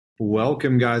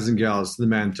Welcome, guys and gals, to the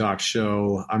Man Talk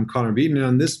Show. I'm Connor Beaton, and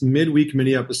on this midweek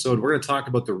mini episode, we're going to talk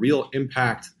about the real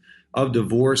impact of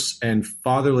divorce and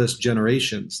fatherless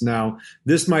generations. Now,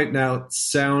 this might now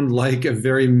sound like a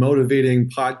very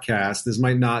motivating podcast. This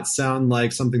might not sound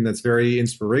like something that's very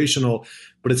inspirational,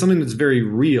 but it's something that's very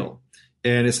real.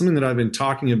 And it's something that I've been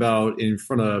talking about in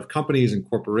front of companies and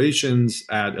corporations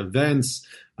at events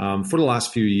for the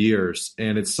last few years.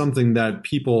 And it's something that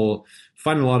people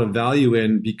find a lot of value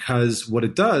in because what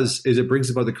it does is it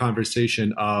brings about the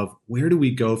conversation of where do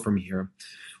we go from here?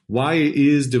 Why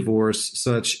is divorce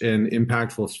such an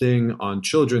impactful thing on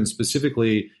children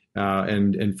specifically?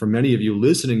 And for many of you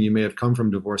listening, you may have come from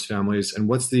divorced families. And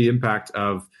what's the impact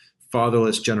of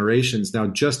fatherless generations? Now,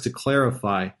 just to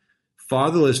clarify,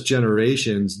 fatherless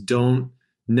generations don't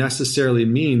necessarily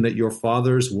mean that your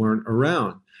fathers weren't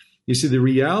around. You see, the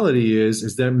reality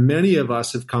is that many of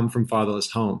us have come from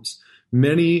fatherless homes.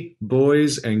 Many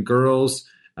boys and girls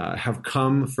have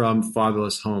come from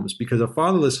fatherless homes because a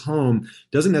fatherless home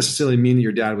doesn't necessarily mean that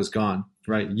your dad was gone,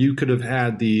 right? You could have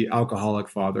had the alcoholic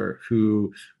father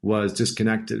who was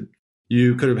disconnected.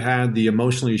 You could have had the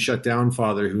emotionally shut down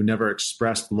father who never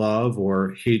expressed love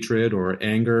or hatred or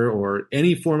anger or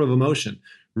any form of emotion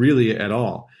really at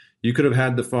all. You could have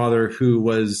had the father who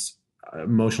was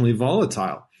emotionally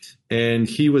volatile and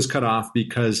he was cut off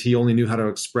because he only knew how to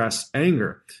express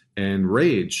anger and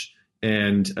rage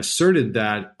and asserted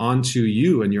that onto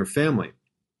you and your family.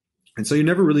 And so you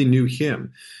never really knew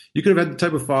him. You could have had the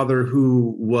type of father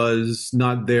who was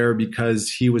not there because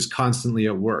he was constantly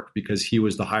at work, because he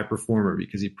was the high performer,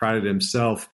 because he prided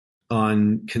himself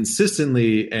on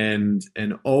consistently and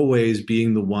always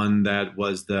being the one that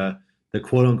was the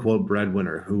quote unquote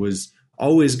breadwinner, who was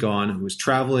always gone, who was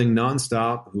traveling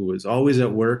nonstop, who was always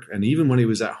at work. And even when he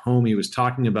was at home, he was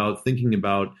talking about, thinking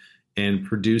about, and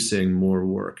producing more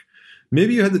work.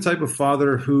 Maybe you had the type of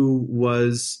father who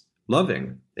was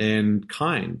loving and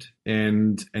kind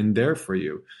and there for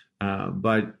you,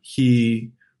 but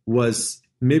he was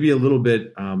maybe a little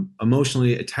bit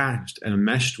emotionally attached and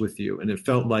enmeshed with you, and it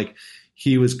felt like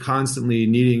he was constantly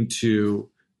needing to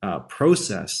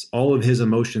process all of his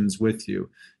emotions with you.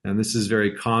 And this is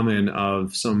very common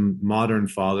of some modern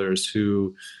fathers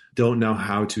who don't know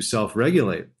how to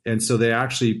self-regulate. And so they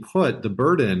actually put the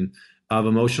burden of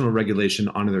emotional regulation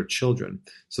onto their children.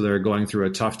 So they're going through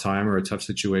a tough time or a tough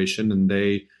situation, and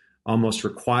they almost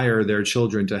require their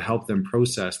children to help them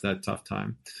process that tough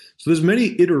time. So there's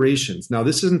many iterations. Now,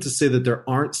 this isn't to say that there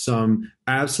aren't some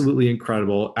absolutely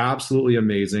incredible, absolutely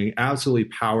amazing, absolutely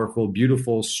powerful,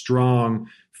 beautiful, strong,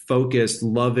 focused,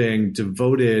 loving,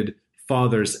 devoted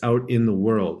fathers out in the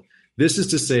world. This is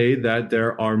to say that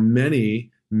there are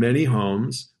many, many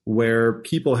homes where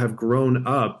people have grown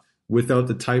up without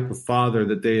the type of father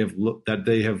that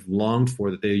they have longed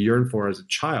for, that they yearned for as a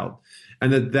child,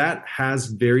 and that has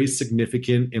very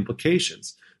significant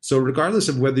implications. So regardless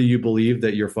of whether you believe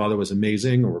that your father was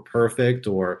amazing or perfect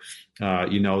or,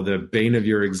 the bane of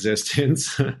your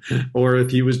existence, or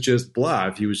if he was just blah,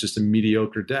 if he was just a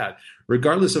mediocre dad,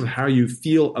 regardless of how you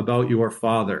feel about your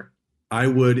father, I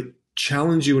would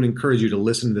challenge you and encourage you to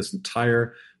listen to this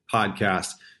entire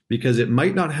podcast, because it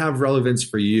might not have relevance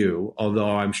for you, although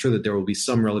I'm sure that there will be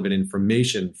some relevant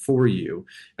information for you,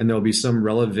 and there will be some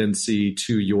relevancy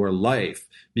to your life,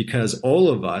 because all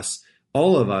of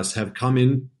us have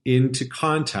come into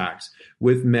contact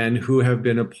with men who have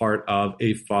been a part of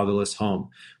a fatherless home.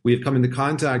 We have come into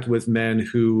contact with men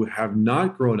who have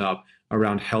not grown up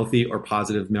around healthy or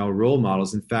positive male role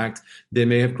models. In fact, they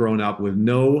may have grown up with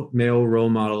no male role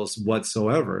models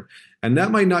whatsoever. And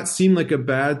that might not seem like a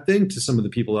bad thing to some of the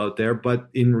people out there, but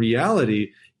in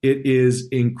reality, it is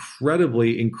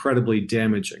incredibly, incredibly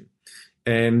damaging.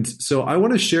 And so I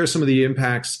want to share some of the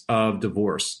impacts of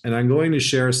divorce, and I'm going to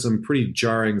share some pretty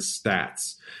jarring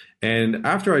stats. And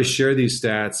after I share these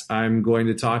stats, I'm going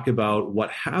to talk about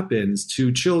what happens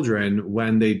to children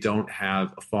when they don't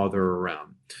have a father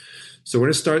around. So we're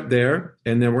going to start there,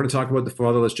 and then we're going to talk about the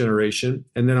fatherless generation.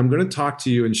 And then I'm going to talk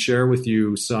to you and share with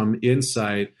you some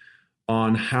insight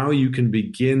on how you can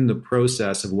begin the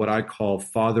process of what I call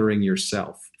fathering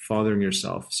yourself.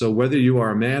 So whether you are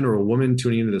a man or a woman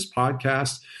tuning into this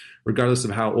podcast, regardless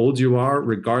of how old you are,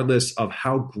 regardless of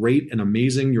how great and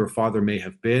amazing your father may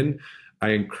have been, I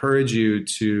encourage you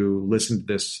to listen to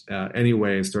this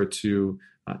anyway and start to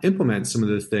implement some of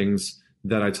the things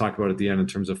that I talk about at the end in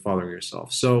terms of fathering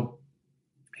yourself. So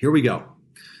here we go.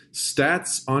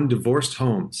 Stats on divorced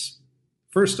homes.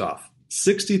 First off,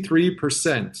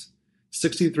 63%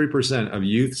 of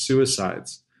youth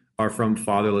suicides are from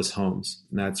fatherless homes.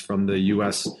 And that's from the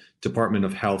U.S. Department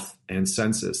of Health and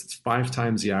Census. It's 5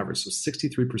 times the average. So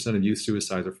 63% of youth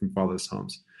suicides are from fatherless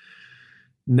homes.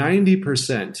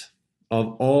 90%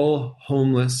 of all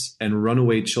homeless and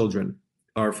runaway children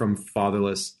are from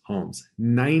fatherless homes.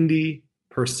 90%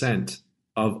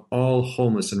 of all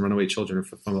homeless and runaway children are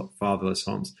from fatherless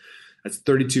homes. That's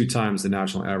 32 times the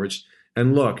national average.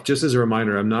 And look, just as a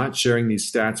reminder, I'm not sharing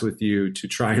these stats with you to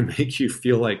try and make you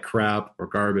feel like crap or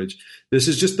garbage. This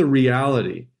is just the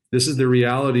reality. This is the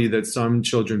reality that some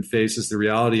children face. This is the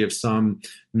reality of some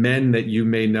men that you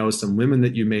may know, some women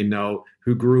that you may know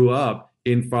who grew up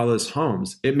in fatherless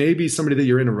homes. It may be somebody that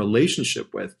you're in a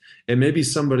relationship with. It may be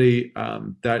somebody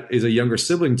that is a younger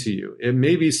sibling to you. It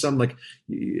may be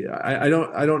I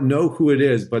don't know who it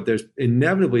is, but there's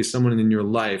inevitably someone in your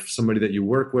life, somebody that you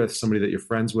work with, somebody that you're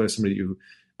friends with, somebody that you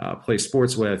play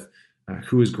sports with,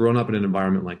 who has grown up in an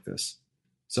environment like this.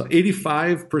 So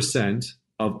 85%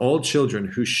 of all children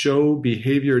who show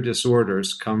behavior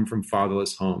disorders come from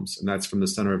fatherless homes, and that's from the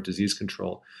Center of Disease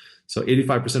Control. So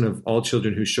 85% of all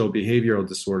children who show behavioral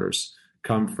disorders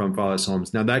come from fatherless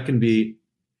homes. Now, that can be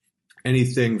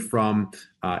anything from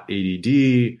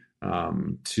ADD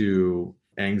to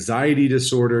anxiety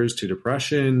disorders, to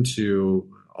depression, to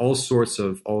all sorts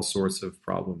of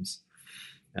problems.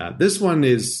 This one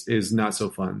is not so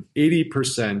fun.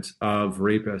 80% of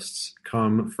rapists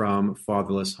come from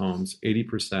fatherless homes.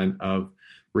 80% of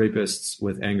rapists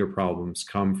with anger problems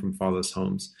come from fatherless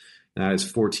homes. And that is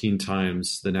 14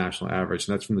 times the national average.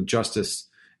 And that's from the Justice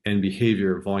and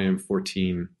Behavior, Volume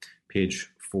 14,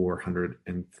 page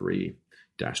 403-26.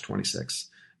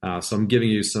 So I'm giving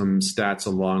you some stats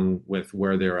along with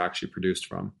where they are actually produced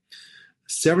from.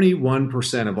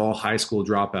 71% of all high school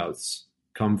dropouts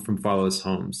come from fatherless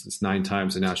homes. It's 9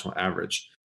 times the national average.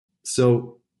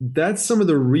 So that's some of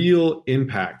the real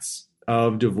impacts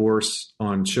of divorce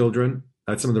on children.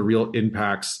 That's some of the real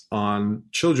impacts on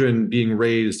children being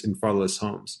raised in fatherless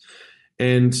homes.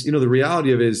 And, the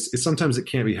reality of it is sometimes it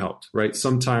can't be helped, right?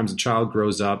 Sometimes a child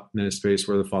grows up in a space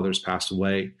where the father has passed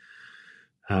away,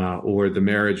 or the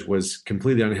marriage was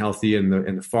completely unhealthy and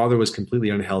the father was completely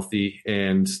unhealthy,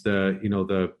 and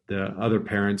the other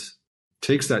parent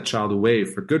takes that child away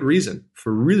for good reason,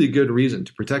 for really good reason,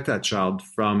 to protect that child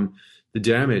from the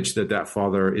damage that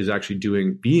father is actually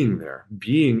doing being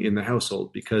in the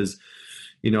household. Because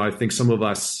I think some of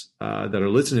us that are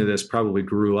listening to this probably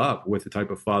grew up with the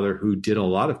type of father who did a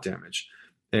lot of damage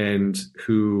and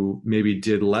who maybe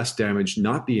did less damage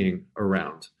not being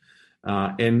around.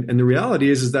 And the reality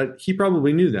is that he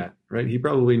probably knew that, right? He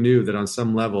probably knew that on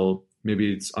some level,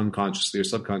 maybe it's unconsciously or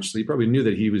subconsciously, he probably knew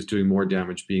that he was doing more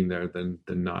damage being there than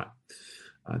not.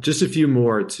 Just a few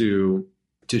more to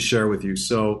share with you.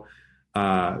 So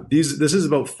this is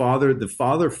about the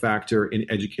father factor in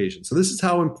education. So this is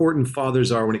how important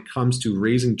fathers are when it comes to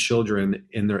raising children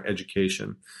in their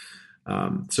education.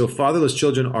 So fatherless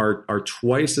children are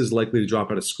twice as likely to drop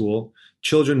out of school.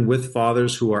 Children with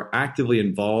fathers who are actively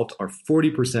involved are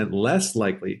 40% less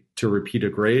likely to repeat a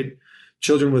grade.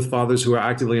 Children with fathers who are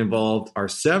actively involved are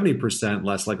 70%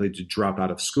 less likely to drop out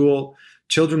of school.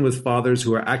 Children with fathers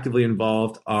who are actively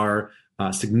involved are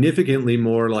significantly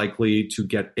more likely to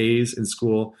get A's in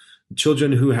school.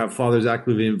 Children who have fathers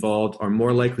actively involved are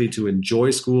more likely to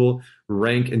enjoy school,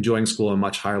 rank enjoying school at a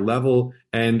much higher level,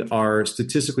 and are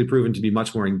statistically proven to be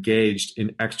much more engaged in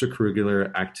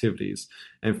extracurricular activities.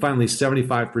 And finally,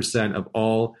 75% of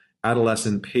all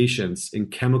adolescent patients in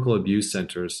chemical abuse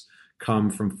centers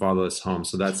come from fatherless homes.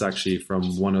 So that's actually from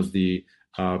one of the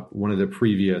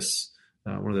previous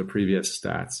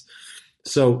stats.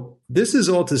 So this is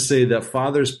all to say that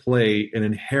fathers play an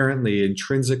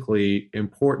intrinsically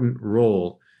important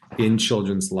role in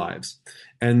children's lives.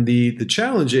 And the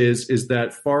challenge is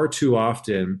that far too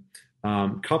often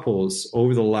couples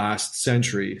over the last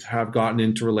century have gotten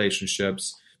into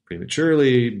relationships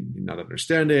prematurely, not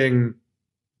understanding,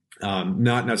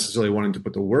 not necessarily wanting to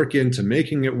put the work into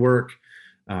making it work,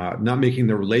 not making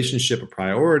the relationship a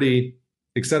priority,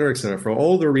 et cetera, for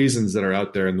all the reasons that are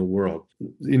out there in the world,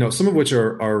 some of which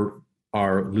are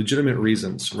legitimate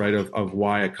reasons, right, of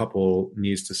why a couple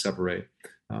needs to separate.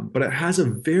 But it has a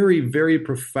very, very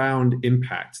profound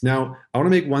impact. Now, I want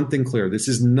to make one thing clear. This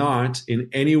is not in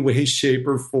any way, shape,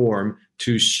 or form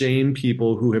to shame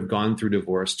people who have gone through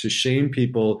divorce, to shame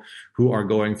people who are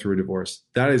going through divorce.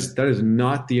 That is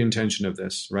not the intention of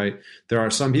this, right? There are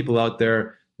some people out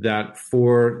there that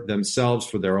for themselves,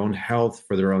 for their own health,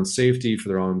 for their own safety, for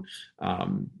their own,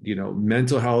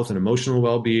 mental health and emotional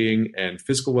well-being and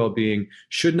physical well-being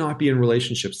should not be in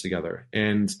relationships together.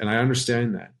 And I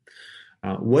understand that.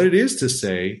 What it is to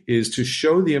say is to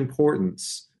show the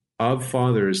importance of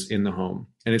fathers in the home.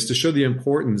 And it's to show the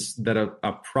importance that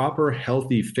a proper,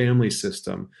 healthy family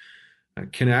system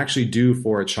can actually do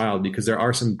for a child, because there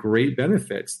are some great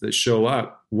benefits that show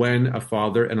up when a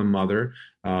father and a mother,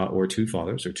 or two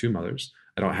fathers or two mothers.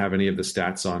 I don't have any of the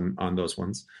stats on those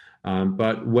ones.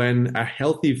 But when a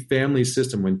healthy family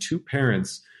system, when two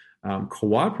parents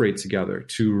cooperate together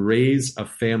to raise a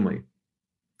family,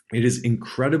 it is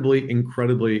incredibly,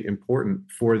 incredibly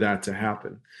important for that to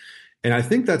happen. And I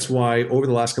think that's why over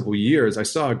the last couple of years, I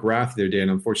saw a graph the other day, and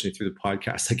unfortunately through the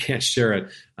podcast, I can't share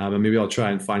it, but maybe I'll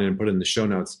try and find it and put it in the show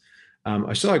notes.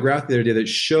 I saw a graph the other day that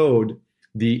showed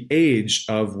the age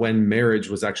of when marriage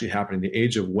was actually happening, the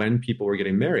age of when people were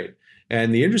getting married.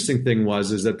 And the interesting thing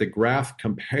is that the graph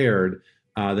compared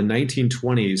the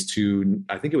 1920s to,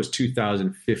 I think it was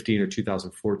 2015 or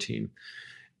 2014.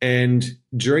 And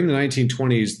during the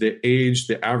 1920s,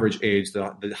 the average age,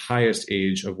 the highest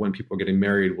age of when people are getting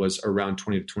married was around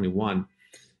 20 to 21.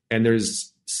 And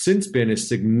there's since been a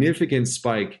significant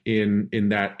spike in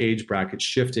that age bracket,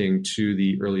 shifting to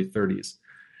the early 30s.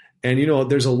 And,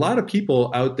 there's a lot of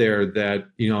people out there that,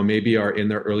 maybe are in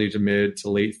their early to mid to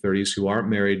late 30s who aren't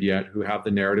married yet, who have the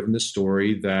narrative and the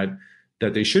story that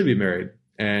they should be married.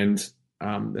 And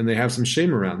they have some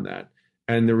shame around that.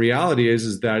 And the reality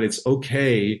is that it's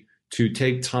okay to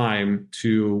take time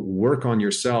to work on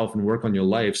yourself and work on your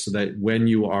life, so that when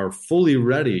you are fully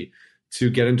ready to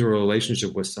get into a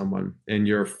relationship with someone, and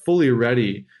you're fully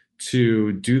ready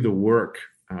to do the work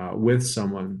with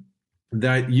someone,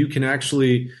 that you can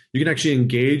actually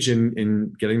engage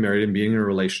in getting married and being in a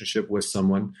relationship with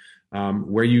someone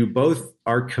where you both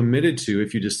are committed to,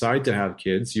 if you decide to have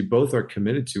kids, you both are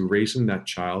committed to raising that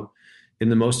child in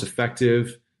the most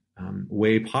effective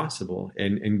way possible,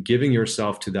 and giving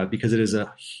yourself to that, because it is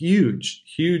a huge,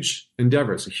 huge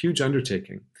endeavor. It's a huge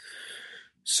undertaking.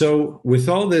 So with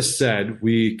all this said,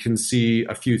 we can see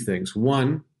a few things.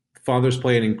 One, fathers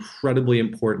play an incredibly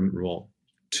important role.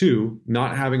 Two,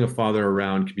 not having a father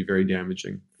around can be very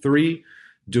damaging. Three,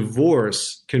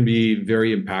 divorce can be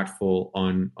very impactful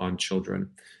on children.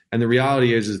 And the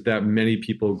reality is that many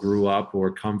people grew up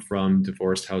or come from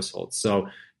divorced households. So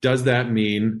does that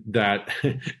mean that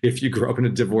if you grew up in a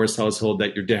divorced household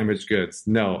that you're damaged goods?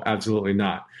 No, absolutely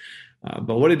not.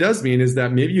 But what it does mean is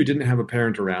that maybe you didn't have a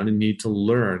parent around and need to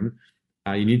learn.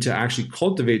 You need to actually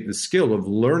cultivate the skill of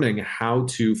learning how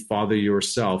to father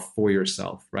yourself for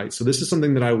yourself, right? So this is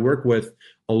something that I work with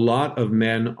a lot of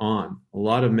men on,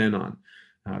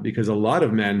 because a lot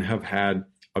of men have had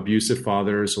abusive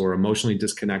fathers, or emotionally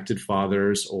disconnected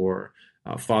fathers, or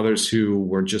fathers who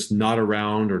were just not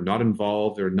around, or not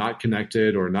involved, or not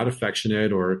connected, or not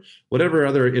affectionate, or whatever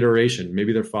other iteration.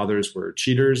 Maybe their fathers were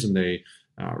cheaters and they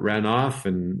ran off,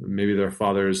 and maybe their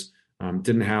fathers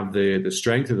didn't have the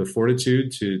strength or the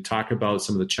fortitude to talk about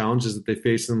some of the challenges that they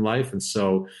face in life. And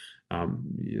so, a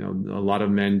lot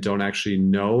of men don't actually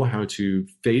know how to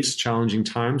face challenging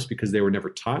times because they were never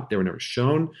taught, they were never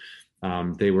shown,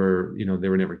 they were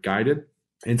never guided.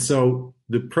 And so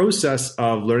the process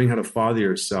of learning how to father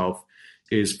yourself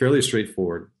is fairly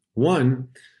straightforward. One,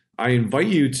 I invite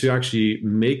you to actually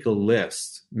make a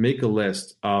list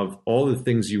of all the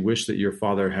things you wish that your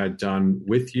father had done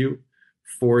with you,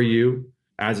 for you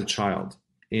as a child,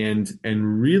 and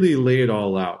really lay it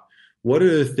all out. What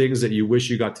are the things that you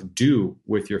wish you got to do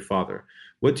with your father?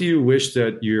 What do you wish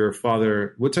that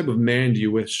what type of man do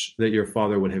you wish that your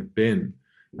father would have been?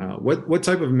 What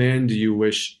type of man do you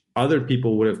wish other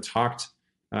people would have talked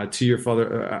to your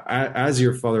father as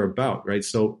your father about, right?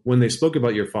 So when they spoke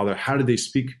about your father, how did they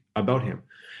speak about him?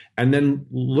 And then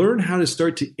learn how to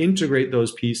start to integrate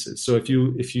those pieces. So if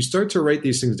you start to write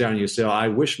these things down, and you say, I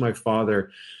wish my father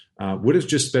would have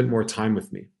just spent more time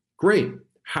with me. Great.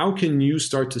 How can you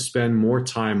start to spend more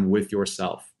time with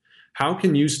yourself? How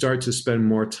can you start to spend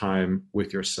more time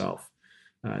with yourself?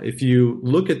 If you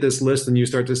look at this list and you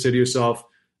start to say to yourself,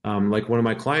 like one of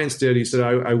my clients did, he said,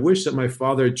 I wish that my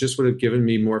father just would have given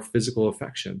me more physical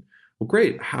affection. Well,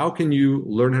 great. How can you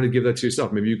learn how to give that to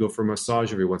yourself? Maybe you go for a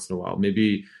massage every once in a while.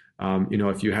 Maybe,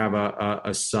 if you have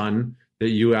a son, that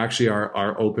you actually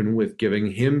are open with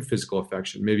giving him physical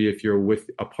affection. Maybe if you're with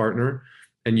a partner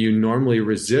and you normally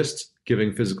resist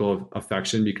giving physical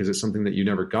affection because it's something that you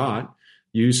never got,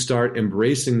 you start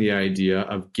embracing the idea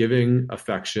of giving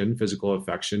affection, physical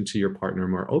affection, to your partner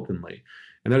more openly.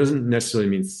 And that doesn't necessarily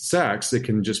mean sex. It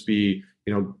can just be,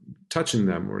 touching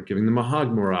them or giving them a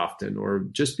hug more often, or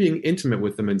just being intimate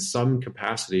with them in some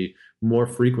capacity more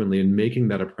frequently and making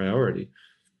that a priority.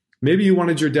 Maybe you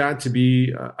wanted your dad to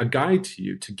be a guide to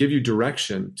you, to give you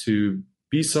direction, to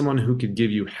be someone who could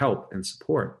give you help and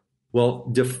support. Well,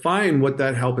 define what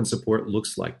that help and support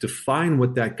looks like. Define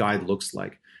what that guide looks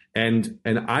like. And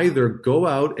either go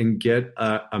out and get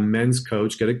a men's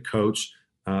coach, get a coach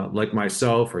like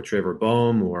myself or Trevor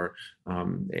Boehm or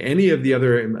any of the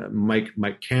other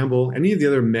Mike Campbell, any of the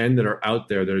other men that are out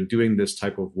there that are doing this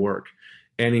type of work,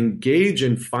 and engage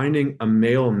in finding a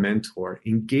male mentor.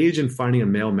 Engage in finding a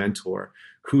male mentor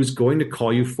who's going to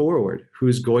call you forward,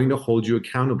 who's going to hold you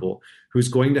accountable, who's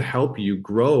going to help you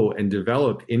grow and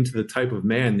develop into the type of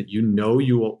man that you know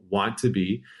you want to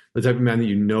be, the type of man that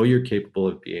you know you're capable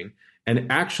of being, and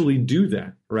actually do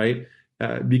that, right?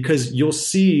 Because you'll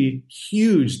see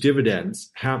huge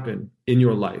dividends happen in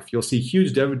your life. You'll see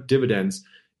huge dividends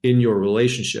in your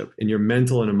relationship, in your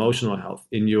mental and emotional health,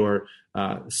 in your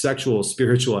sexual,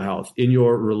 spiritual health, in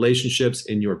your relationships,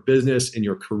 in your business, in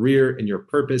your career, in your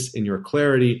purpose, in your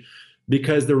clarity.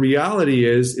 Because the reality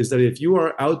is that if you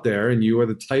are out there and you are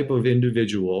the type of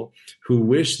individual who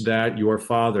wish that your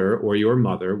father or your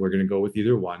mother, we're going to go with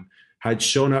either one, had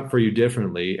shown up for you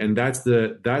differently, and that's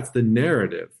the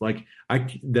narrative, like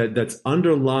that's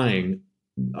underlying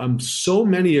so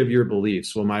many of your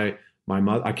beliefs. Well, my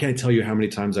mother, I can't tell you how many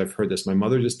times I've heard this. My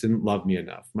mother just didn't love me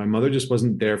enough. My mother just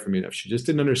wasn't there for me enough. She just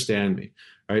didn't understand me,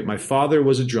 right? My father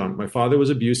was a drunk. My father was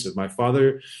abusive. My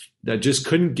father that just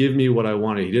couldn't give me what I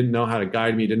wanted. He didn't know how to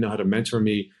guide me. He didn't know how to mentor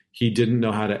me. He didn't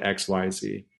know how to X, Y,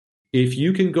 Z. If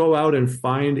you can go out and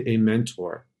find a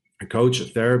mentor, a coach, a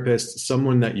therapist,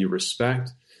 someone that you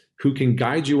respect, who can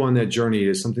guide you on that journey,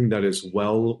 is something that is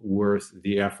well worth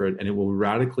the effort, and it will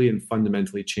radically and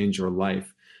fundamentally change your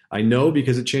life. I know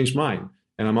because it changed mine,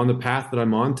 and I'm on the path that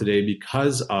I'm on today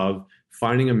because of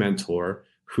finding a mentor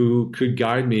who could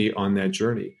guide me on that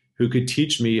journey, who could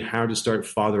teach me how to start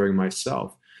fathering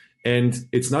myself. And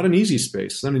it's not an easy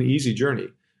space, it's not an easy journey.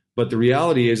 But the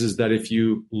reality is that if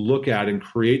you look at and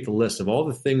create the list of all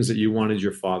the things that you wanted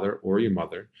your father or your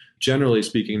mother, generally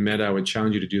speaking, men, I would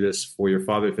challenge you to do this for your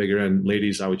father figure, and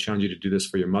ladies, I would challenge you to do this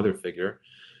for your mother figure.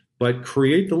 But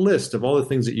create the list of all the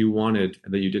things that you wanted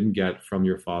that you didn't get from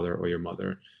your father or your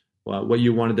mother, what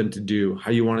you wanted them to do, how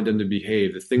you wanted them to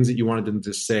behave, the things that you wanted them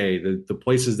to say, the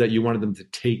places that you wanted them to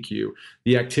take you,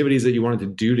 the activities that you wanted to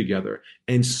do together,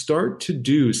 and start to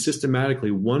do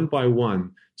systematically, one by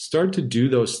one, start to do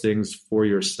those things for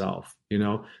yourself. You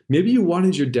know, maybe you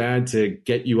wanted your dad to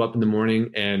get you up in the morning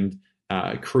and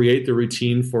create the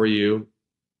routine for you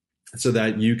so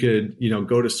that you could,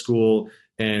 go to school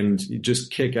and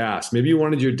just kick ass. Maybe you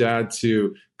wanted your dad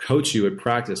to coach you at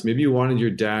practice. Maybe you wanted your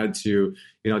dad to,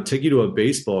 take you to a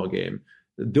baseball game.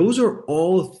 Those are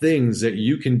all things that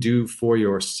you can do for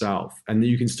yourself, and that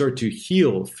you can start to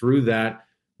heal through that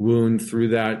wound, through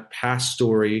that past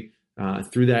story,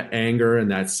 through that anger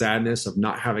and that sadness of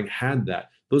not having had that.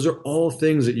 Those are all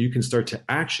things that you can start to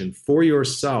action for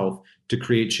yourself to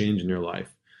create change in your life.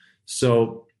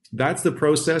 So that's the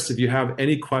process. If you have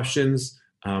any questions,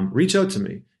 reach out to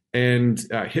me and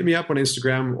hit me up on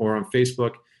Instagram or on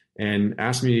Facebook and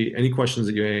ask me any questions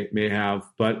that you may have.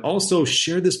 But also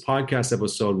share this podcast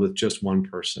episode with just one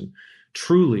person.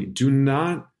 Truly, do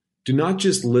not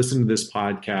just listen to this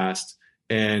podcast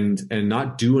and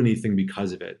not do anything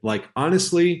because of it. Like,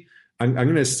 honestly, I'm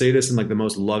going to say this in like the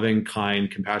most loving, kind,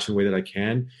 compassionate way that I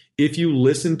can. If you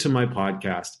listen to my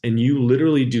podcast and you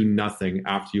literally do nothing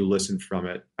after you listen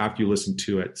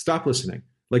to it, stop listening.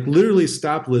 Like, literally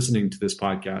stop listening to this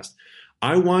podcast.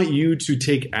 I want you to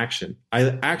take action.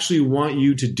 I actually want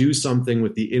you to do something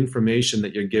with the information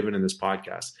that you're given in this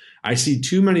podcast. I see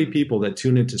too many people that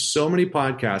tune into so many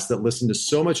podcasts, that listen to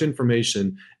so much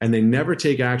information, and they never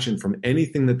take action from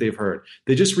anything that they've heard.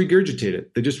 They just regurgitate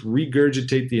it. They just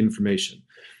regurgitate the information.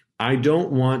 I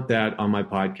don't want that on my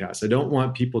podcast. I don't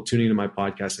want people tuning into my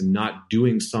podcast and not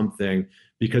doing something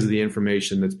because of the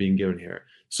information that's being given here.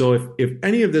 So if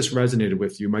any of this resonated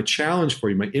with you, my challenge for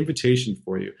you, my invitation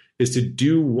for you is to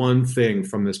do one thing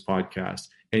from this podcast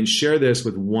and share this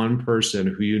with one person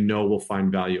who you know will find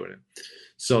value in it.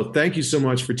 So thank you so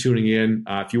much for tuning in.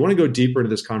 If you want to go deeper into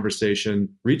this conversation,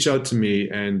 reach out to me.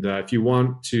 And if you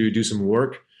want to do some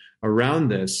work around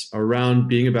this, around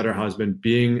being a better husband,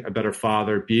 being a better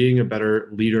father, being a better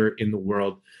leader in the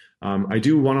world, I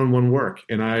do one-on-one work,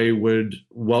 and I would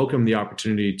welcome the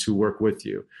opportunity to work with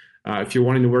you. If you're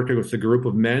wanting to work with a group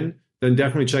of men, then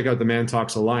definitely check out the Man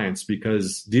Talks Alliance,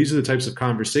 because these are the types of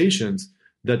conversations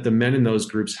that the men in those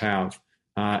groups have,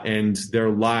 and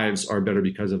their lives are better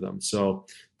because of them. So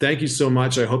thank you so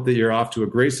much. I hope that you're off to a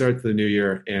great start to the new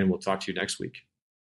year, and we'll talk to you next week.